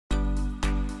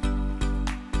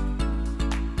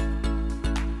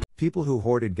People who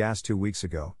hoarded gas 2 weeks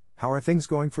ago, how are things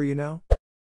going for you now?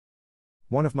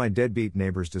 One of my deadbeat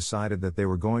neighbors decided that they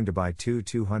were going to buy two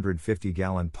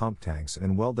 250-gallon pump tanks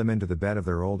and weld them into the bed of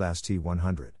their old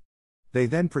ST100. They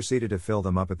then proceeded to fill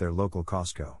them up at their local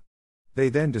Costco. They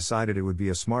then decided it would be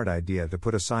a smart idea to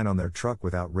put a sign on their truck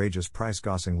with outrageous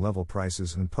price-gossing level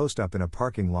prices and post up in a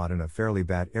parking lot in a fairly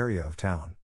bad area of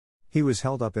town. He was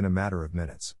held up in a matter of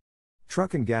minutes.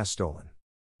 Truck and gas stolen.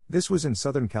 This was in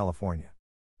Southern California,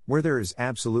 where there is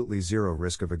absolutely zero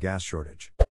risk of a gas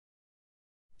shortage.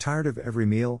 Tired of every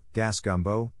meal, gas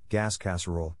gumbo, gas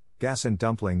casserole, gas and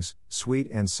dumplings, sweet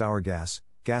and sour gas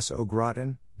au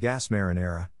gratin, gas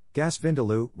marinara, gas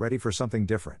vindaloo, ready for something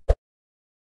different?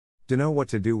 Dunno what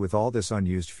to do with all this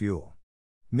unused fuel.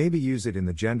 Maybe use it in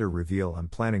the gender reveal I'm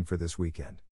planning for this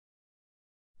weekend.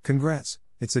 Congrats,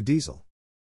 it's a diesel.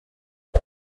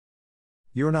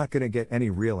 You're not gonna get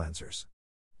any real answers.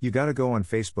 You gotta go on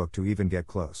Facebook to even get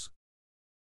close.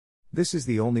 This is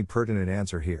the only pertinent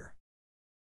answer here.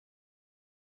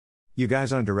 You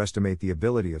guys underestimate the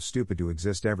ability of stupid to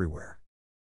exist everywhere.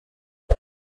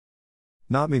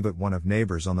 Not me, but one of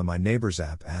neighbors on the My Neighbors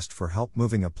app asked for help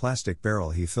moving a plastic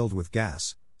barrel he filled with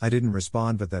gas. I didn't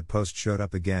respond, but that post showed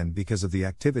up again because of the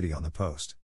activity on the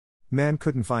post. Man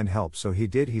couldn't find help, so he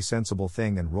did his sensible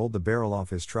thing and rolled the barrel off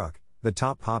his truck. The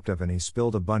top popped up and he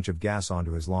spilled a bunch of gas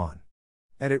onto his lawn.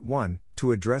 Edit 1.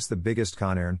 To address the biggest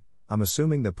con error, I'm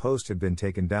assuming the post had been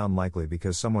taken down, likely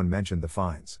because someone mentioned the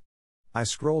fines. I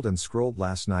scrolled and scrolled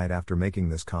last night after making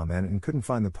this comment and couldn't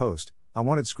find the post. I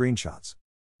wanted screenshots.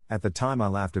 At the time I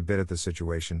laughed a bit at the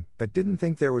situation, but didn't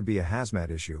think there would be a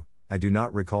hazmat issue. I do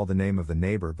not recall the name of the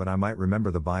neighbor, but I might remember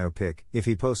the biopic. If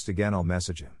he posts again, I'll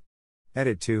message him.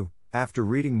 Edit 2. After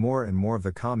reading more and more of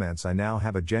the comments, I now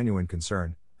have a genuine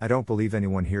concern. I don't believe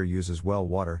anyone here uses well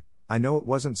water. I know it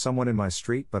wasn't someone in my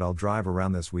street, but I'll drive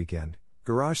around this weekend.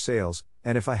 Garage sales,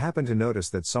 and if I happen to notice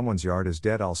that someone's yard is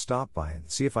dead, I'll stop by and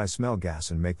see if I smell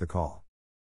gas and make the call.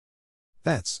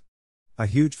 That's a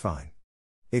huge fine.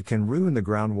 It can ruin the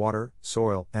groundwater,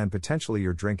 soil, and potentially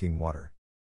your drinking water.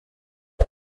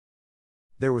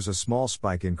 There was a small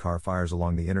spike in car fires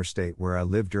along the interstate where I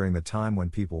lived during the time when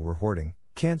people were hoarding.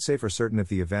 Can't say for certain if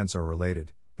the events are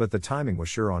related, but the timing was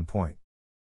sure on point.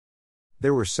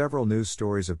 There were several news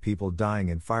stories of people dying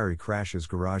in fiery crashes,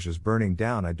 garages burning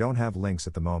down. I don't have links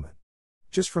at the moment.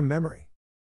 Just from memory.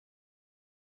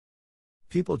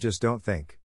 People just don't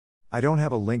think. I don't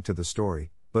have a link to the story,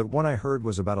 but one I heard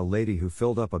was about a lady who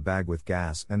filled up a bag with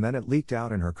gas and then it leaked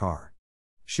out in her car.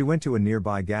 She went to a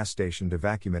nearby gas station to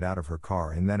vacuum it out of her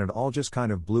car and then it all just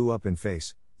kind of blew up in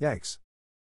face. Yikes.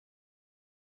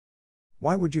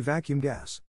 Why would you vacuum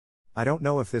gas? I don't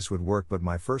know if this would work, but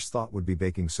my first thought would be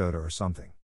baking soda or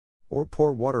something. Or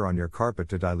pour water on your carpet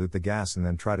to dilute the gas and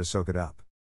then try to soak it up.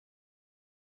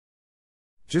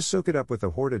 Just soak it up with the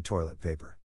hoarded toilet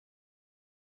paper.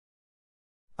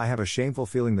 I have a shameful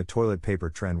feeling the toilet paper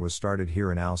trend was started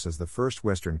here in Alsace as the first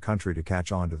Western country to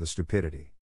catch on to the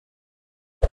stupidity.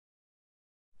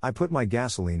 I put my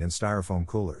gasoline in styrofoam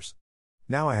coolers.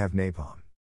 Now I have napalm.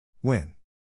 Win.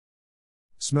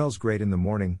 Smells great in the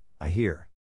morning, I hear.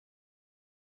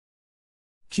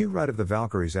 Q Ride of the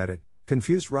Valkyries. Edit.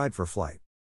 Confused ride for flight.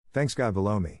 Thanks guy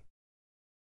below me.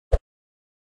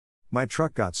 My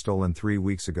truck got stolen 3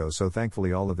 weeks ago, so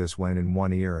thankfully all of this went in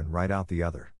one ear and right out the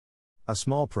other. A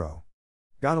small pro.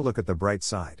 Gotta look at the bright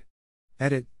side.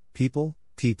 Edit. People,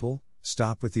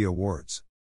 stop with the awards.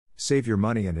 Save your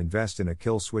money and invest in a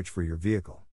kill switch for your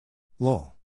vehicle.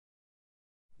 Lol.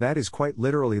 That is quite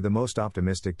literally the most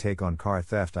optimistic take on car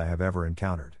theft I have ever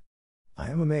encountered. I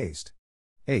am amazed.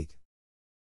 8.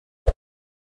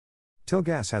 Till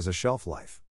gas has a shelf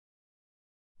life.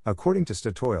 According to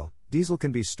Statoil, diesel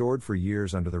can be stored for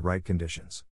years under the right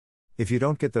conditions. If you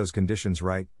don't get those conditions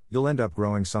right, you'll end up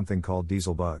growing something called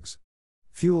diesel bugs.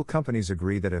 Fuel companies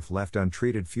agree that if left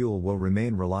untreated, fuel will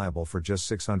remain reliable for just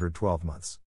 612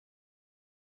 months.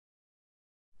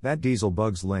 That diesel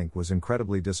bugs link was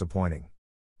incredibly disappointing.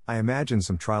 I imagine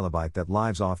some trilobite that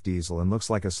lives off diesel and looks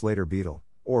like a Slater beetle,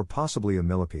 or possibly a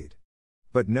millipede.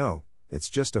 But no, it's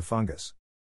just a fungus.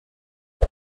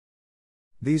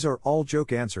 These are all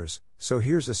joke answers, so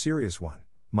here's a serious one.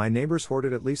 My neighbors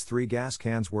hoarded at least 3 gas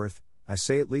cans worth. I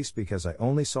say at least because I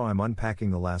only saw him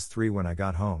unpacking the last 3 when I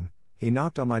got home. He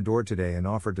knocked on my door today and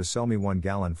offered to sell me 1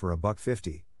 gallon for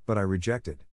 $1.50, but I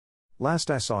rejected. Last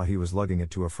I saw, he was lugging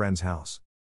it to a friend's house.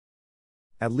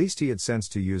 At least he had sense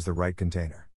to use the right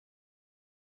container.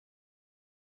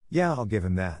 Yeah, I'll give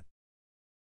him that.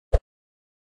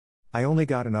 I only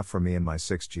got enough for me and my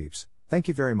 6 Jeeps, thank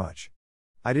you very much.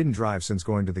 I didn't drive since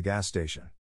going to the gas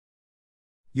station.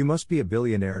 You must be a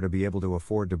billionaire to be able to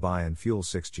afford to buy and fuel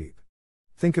 6 Jeep.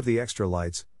 Think of the extra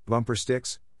lights, bumper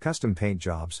sticks, custom paint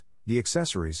jobs, the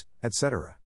accessories,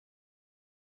 etc.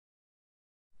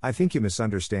 I think you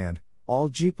misunderstand. All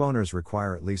Jeep owners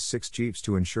require at least 6 Jeeps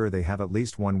to ensure they have at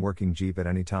least one working Jeep at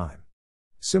any time.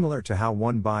 Similar to how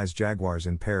one buys Jaguars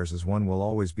in pairs, as one will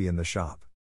always be in the shop.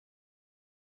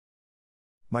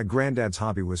 My granddad's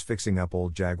hobby was fixing up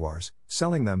old Jaguars,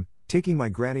 selling them, taking my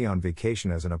granny on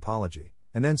vacation as an apology,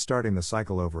 and then starting the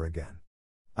cycle over again.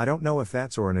 I don't know if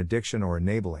that's an addiction or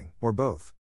enabling, or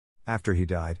both. After he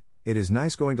died, it is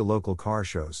nice going to local car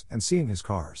shows and seeing his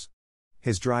cars.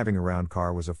 His driving around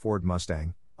car was a Ford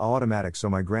Mustang, automatic, so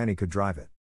my granny could drive it.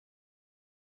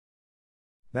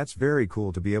 That's very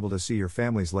cool to be able to see your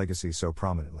family's legacy so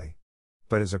prominently.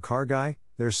 But as a car guy,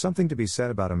 there's something to be said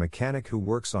about a mechanic who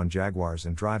works on Jaguars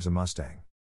and drives a Mustang.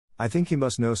 I think he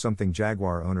must know something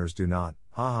Jaguar owners do not,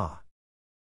 haha.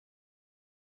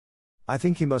 I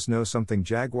think he must know something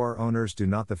Jaguar owners do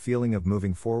not: the feeling of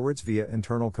moving forwards via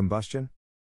internal combustion.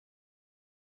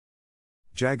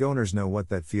 Jag owners know what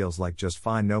that feels like just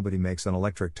fine. Nobody makes an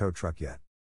electric tow truck yet.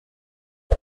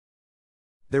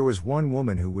 There was one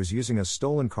woman who was using a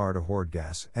stolen car to hoard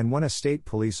gas, and when a state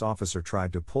police officer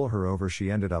tried to pull her over,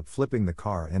 she ended up flipping the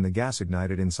car and the gas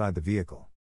ignited inside the vehicle.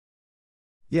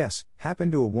 Yes,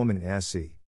 happened to a woman in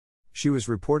SC. She was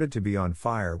reported to be on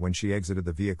fire when she exited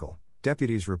the vehicle,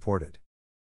 deputies reported.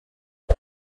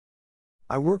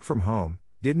 I work from home,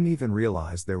 didn't even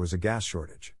realize there was a gas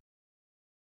shortage.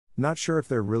 Not sure if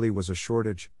there really was a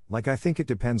shortage, I think it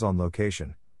depends on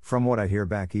location. From what I hear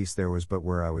back east there was, but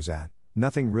where I was at,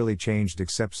 nothing really changed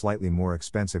except slightly more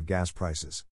expensive gas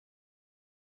prices.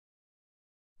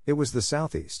 It was the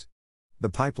southeast. The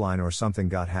pipeline or something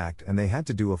got hacked and they had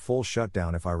to do a full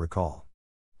shutdown, if I recall.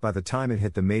 By the time it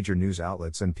hit the major news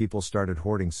outlets and people started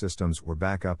hoarding, systems were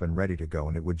back up and ready to go,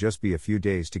 and it would just be a few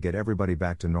days to get everybody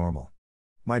back to normal.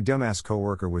 My dumbass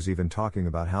coworker was even talking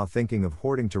about how thinking of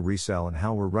hoarding to resell and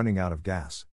how we're running out of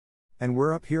gas. And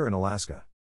we're up here in Alaska.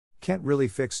 Can't really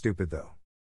fix stupid though.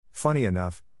 Funny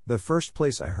enough, the first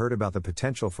place I heard about the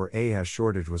potential for a gas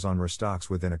shortage was on restocks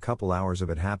within a couple hours of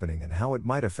it happening and how it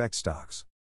might affect stocks.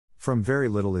 From very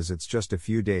little as it's just a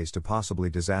few days to possibly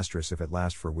disastrous if it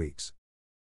lasts for weeks.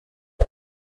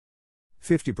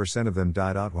 50% of them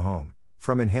died at home,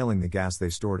 from inhaling the gas they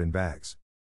stored in bags.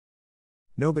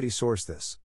 Nobody sourced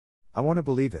this. I want to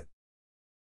believe it.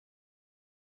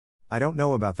 I don't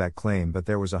know about that claim, but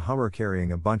there was a Hummer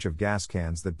carrying a bunch of gas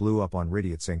cans that blew up on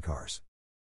idiots in cars.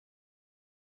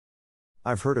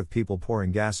 I've heard of people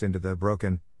pouring gas into the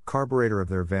broken carburetor of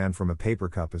their van from a paper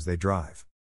cup as they drive.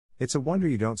 It's a wonder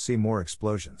you don't see more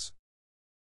explosions.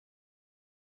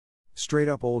 Straight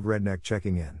up old redneck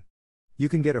checking in. You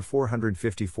can get a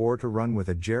 454 to run with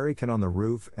a jerry can on the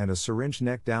roof and a syringe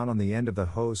neck down on the end of the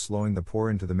hose, slowing the pour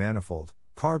into the manifold.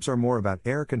 Carbs are more about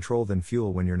air control than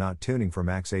fuel when you're not tuning for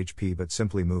max HP but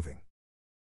simply moving.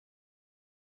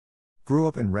 Grew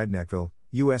up in Redneckville,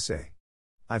 USA.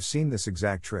 I've seen this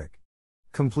exact trick.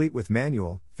 Complete with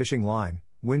manual, fishing line,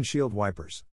 windshield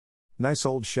wipers. Nice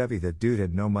old Chevy that dude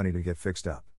had no money to get fixed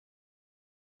up.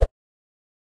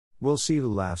 We'll see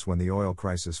who laughs when the oil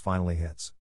crisis finally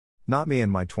hits. Not me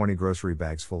and my 20 grocery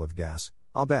bags full of gas,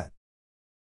 I'll bet.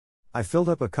 I filled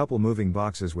up a couple moving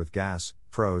boxes with gas.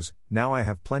 Pros, now I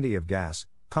have plenty of gas.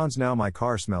 Cons, now my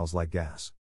car smells like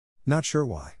gas. Not sure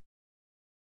why.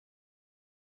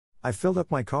 I filled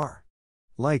up my car.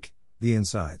 The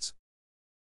insides.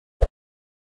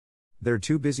 They're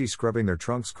too busy scrubbing their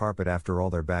trunk's carpet after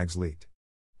all their bags leaked.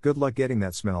 Good luck getting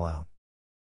that smell out.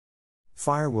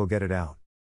 Fire will get it out.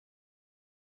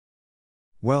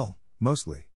 Well,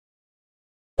 mostly.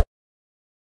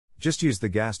 Just used the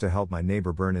gas to help my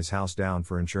neighbor burn his house down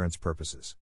for insurance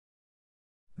purposes.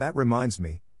 That reminds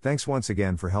me, thanks once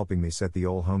again for helping me set the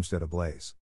old homestead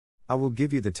ablaze. I will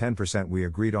give you the 10% we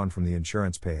agreed on from the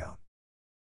insurance payout.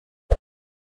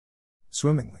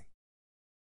 Swimmingly.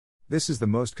 This is the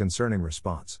most concerning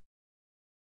response.